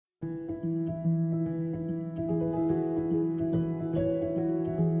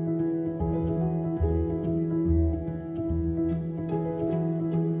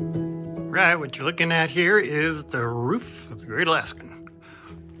right, what you're looking at here is the roof of the Great Alaskan,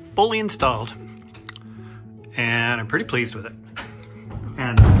 fully installed, and I'm pretty pleased with it.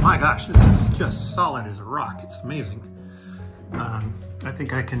 And my gosh, this is just solid as a rock. It's amazing. I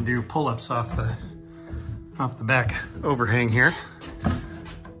think I can do pull-ups off the back overhang here.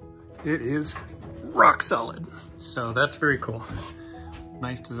 It is rock solid, so that's very cool.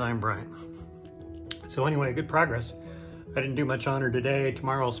 Nice design, Brian. So anyway, good progress. I didn't do much on her today.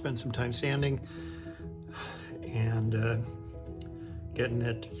 Tomorrow I'll spend some time sanding and getting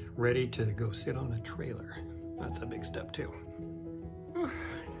it ready to go sit on a trailer. That's a big step too.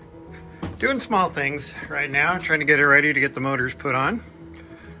 Doing small things right now, trying to get it ready to get the motors put on.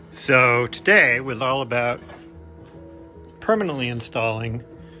 So today was all about permanently installing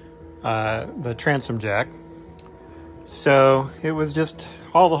the transom jack. So it was just,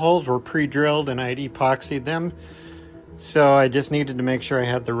 all the holes were pre-drilled and I'd epoxied them. So I just needed to make sure I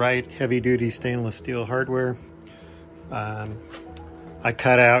had the right heavy-duty stainless steel hardware. I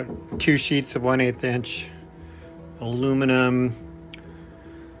cut out 2 sheets of 1/8 inch aluminum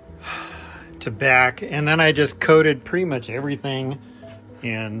to back, and then I just coated pretty much everything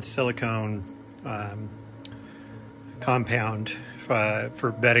in silicone compound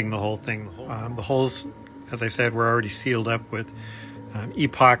for bedding the whole thing. The holes, as I said, were already sealed up with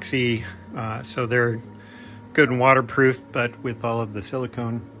epoxy, so they're good and waterproof, but with all of the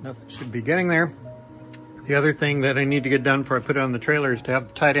silicone, nothing should be getting there. The other thing that I need to get done before I put it on the trailer is to have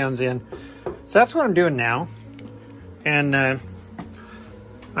the tie downs in. So that's what I'm doing now. And I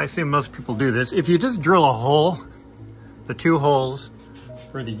assume most people do this. If you just drill a hole, the 2 holes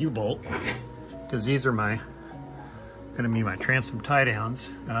for the U-bolt, because these are gonna be my transom tie downs.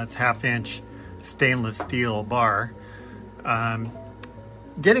 It's 1/2 inch stainless steel bar.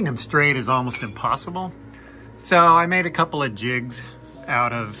 Getting them straight is almost impossible. So I made a couple of jigs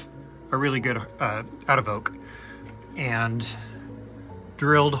out of a really good, out of oak, and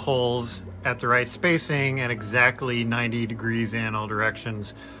drilled holes at the right spacing and exactly 90 degrees in all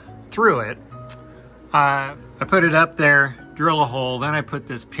directions through it. I put it up there, drill a hole, then I put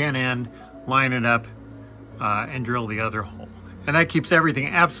this pin in, line it up, and drill the other hole. And that keeps everything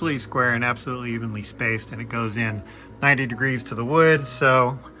absolutely square and absolutely evenly spaced, and it goes in 90 degrees to the wood.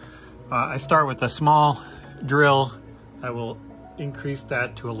 So I start with a small drill. I will increase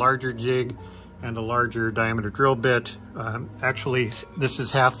that to a larger jig and a larger diameter drill bit. Actually, this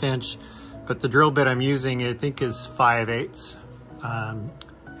is 1/2 inch, but the drill bit I'm using, I think, is 5/8,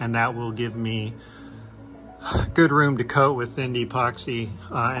 and that will give me good room to coat with thin epoxy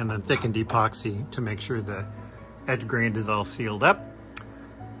and then thickened epoxy to make sure the edge grain is all sealed up.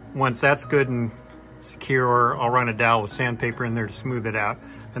 Once that's good and secure, I'll run a dowel with sandpaper in there to smooth it out.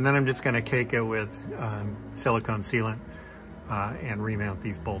 And then I'm just gonna cake it with silicone sealant and remount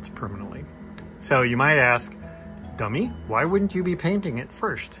these bolts permanently. So you might ask, dummy, why wouldn't you be painting it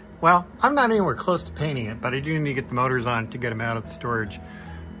first? Well, I'm not anywhere close to painting it, but I do need to get the motors on to get them out of the storage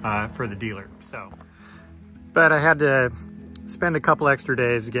for the dealer. But I had to spend a couple extra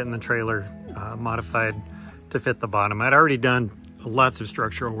days getting the trailer modified to fit the bottom. I'd already done lots of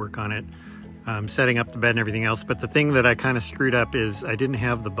structural work on it, setting up the bed and everything else. But the thing that I kind of screwed up is I didn't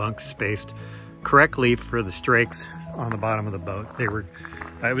have the bunks spaced correctly for the strakes on the bottom of the boat.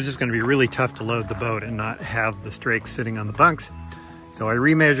 It was just going to be really tough to load the boat and not have the strakes sitting on the bunks. So I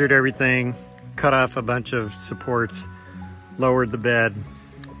remeasured everything, cut off a bunch of supports, lowered the bed,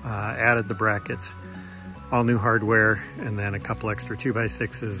 added the brackets, all new hardware, and then a couple extra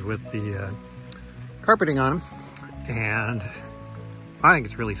 2x6s with the carpeting on them. And I think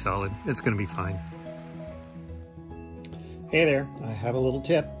it's really solid. It's going to be fine. Hey there, I have a little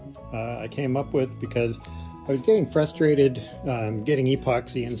tip I came up with because I was getting frustrated getting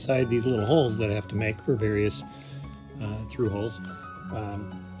epoxy inside these little holes that I have to make for various through holes.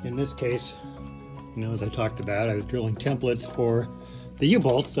 In this case, as I talked about, I was drilling templates for the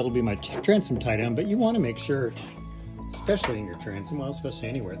U-bolts. That'll be my transom tie down, but you want to make sure, especially in your transom, well, especially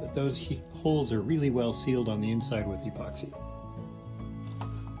anywhere, that those holes are really well sealed on the inside with epoxy.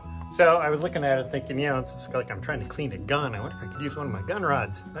 So I was looking at it thinking, it's like I'm trying to clean a gun. I wonder if I could use one of my gun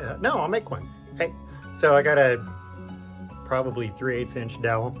rods. I thought, no, I'll make one. Hey, so I got a probably 3/8 inch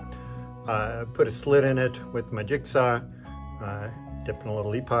dowel, put a slit in it with my jigsaw, dip in a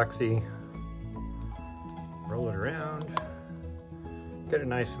little epoxy, roll it around, get it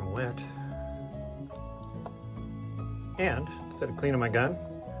nice and wet. And instead of cleaning my gun,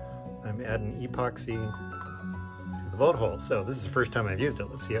 I'm adding epoxy to the bolt hole. So this is the first time I've used it.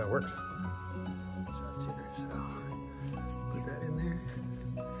 Let's see how it works. So that's here. So put that in there,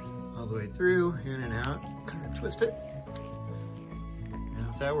 all the way through, in and out, kind of twist it.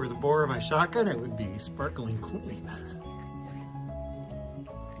 Now that were the bore of my shotgun, it would be sparkling clean.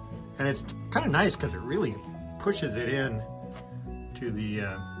 And it's kind of nice because it really pushes it in to the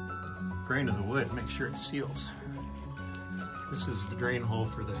grain of the wood, make sure it seals. This is the drain hole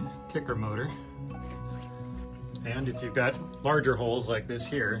for the kicker motor. And if you've got larger holes like this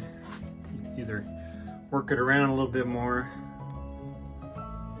here, either work it around a little bit more,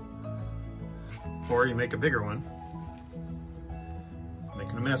 or you make a bigger one.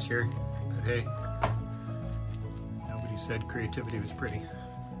 Making a mess here, but hey, nobody said creativity was pretty.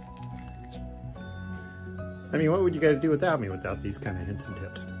 I mean, what would you guys do without me, without these kind of hints and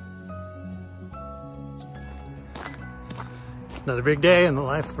tips? Another big day in the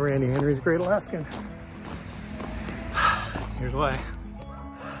life of Randy Henry's Great Alaskan. Here's why.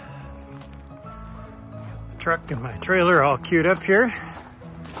 The truck and my trailer all queued up here.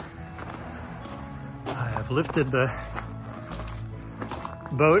 I have lifted the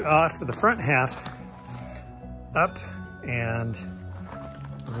boat off of the front half up and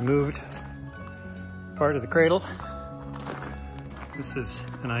removed part of the cradle. This is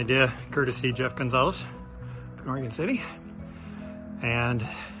an idea courtesy Jeff Gonzalez from Oregon City. And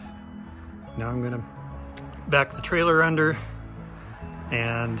now I'm gonna back the trailer under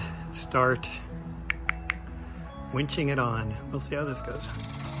and start winching it on. We'll see how this goes.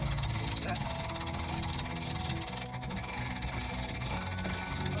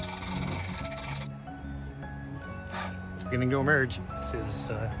 It's beginning to emerge. This is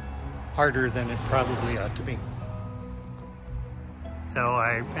harder than it probably ought to be. So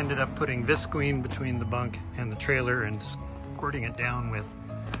I ended up putting Visqueen between the bunk and the trailer and squirting it down with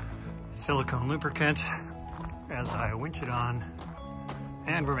silicone lubricant as I winch it on,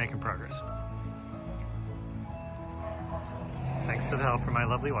 and we're making progress. Thanks to the help from my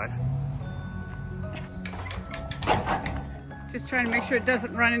lovely wife. Just trying to make sure it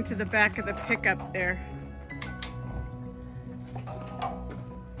doesn't run into the back of the pickup there.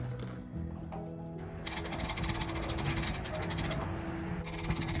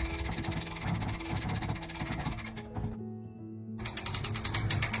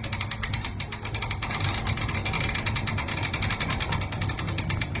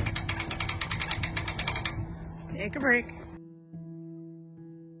 Take a break.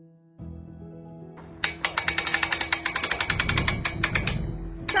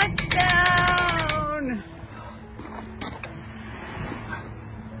 Touchdown!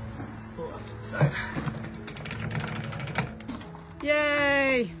 Pull up to the side.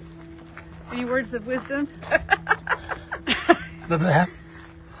 Yay! Any words of wisdom?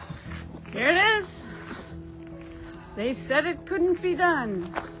 Here it is. They said it couldn't be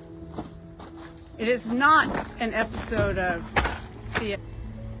done. It is not an episode of See It.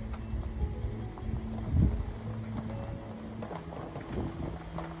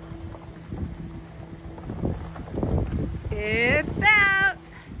 It's out!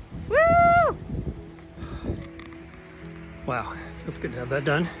 Woo! Wow, feels good to have that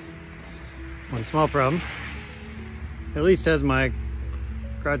done. One small problem. At least as my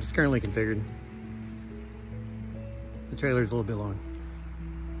garage is currently configured, the trailer's a little bit long.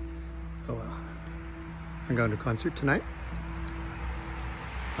 Oh well. I'm going to a concert tonight.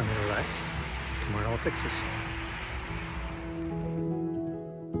 I'm gonna relax. Tomorrow I'll fix this.